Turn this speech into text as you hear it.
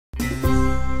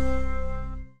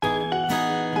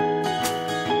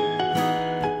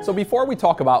So before we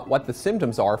talk about what the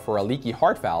symptoms are for a leaky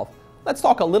heart valve, let's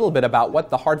talk a little bit about what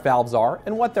the heart valves are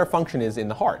and what their function is in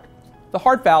the heart. The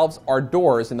heart valves are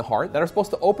doors in the heart that are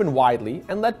supposed to open widely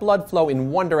and let blood flow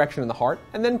in one direction in the heart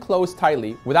and then close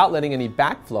tightly without letting any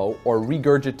backflow or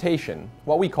regurgitation,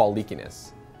 what we call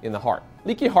leakiness, in the heart.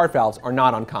 Leaky heart valves are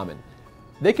not uncommon.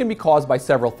 They can be caused by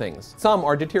several things. Some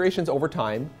are deteriorations over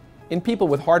time in people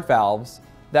with heart valves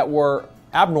that were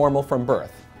abnormal from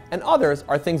birth, and others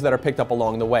are things that are picked up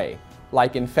along the way,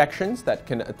 like infections that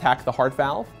can attack the heart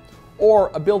valve,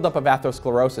 or a buildup of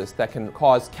atherosclerosis that can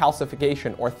cause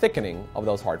calcification or thickening of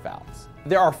those heart valves.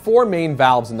 There are 4 main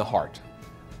valves in the heart.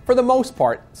 For the most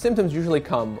part, symptoms usually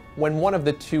come when one of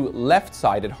the 2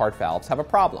 left-sided heart valves have a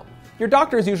problem. Your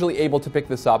doctor is usually able to pick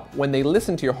this up when they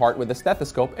listen to your heart with a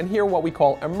stethoscope and hear what we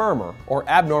call a murmur, or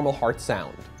abnormal heart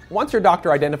sound. Once your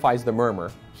doctor identifies the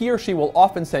murmur, he or she will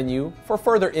often send you for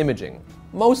further imaging.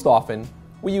 Most often,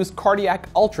 we use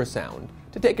cardiac ultrasound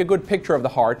to take a good picture of the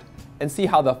heart and see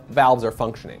how the valves are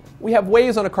functioning. We have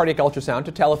ways on a cardiac ultrasound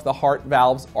to tell if the heart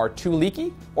valves are too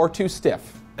leaky or too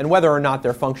stiff, and whether or not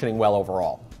they're functioning well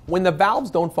overall. When the valves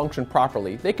don't function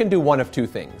properly, they can do one of 2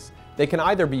 things. They can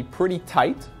either be pretty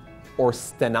tight, or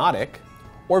stenotic,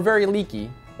 or very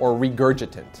leaky, or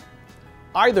regurgitant.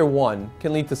 Either one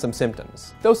can lead to some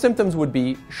symptoms. Those symptoms would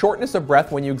be shortness of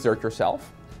breath when you exert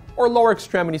yourself, or lower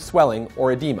extremity swelling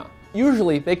or edema.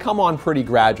 Usually they come on pretty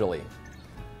gradually,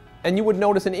 and you would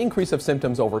notice an increase of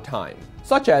symptoms over time,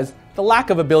 such as the lack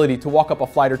of ability to walk up a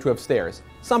flight or 2 of stairs,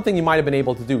 something you might have been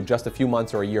able to do just a few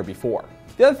months or a year before.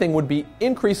 The other thing would be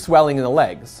increased swelling in the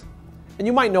legs, and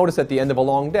you might notice at the end of a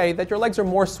long day that your legs are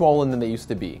more swollen than they used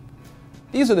to be.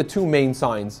 These are the 2 main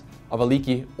signs of a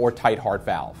leaky or tight heart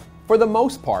valve. For the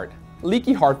most part,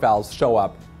 leaky heart valves show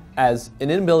up as an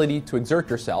inability to exert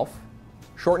yourself,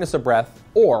 shortness of breath,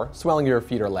 or swelling of your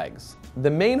feet or legs. The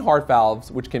main heart valves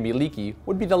which can be leaky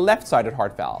would be the left-sided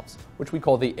heart valves, which we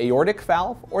call the aortic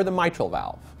valve or the mitral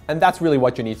valve. And that's really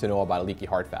what you need to know about a leaky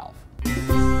heart valve.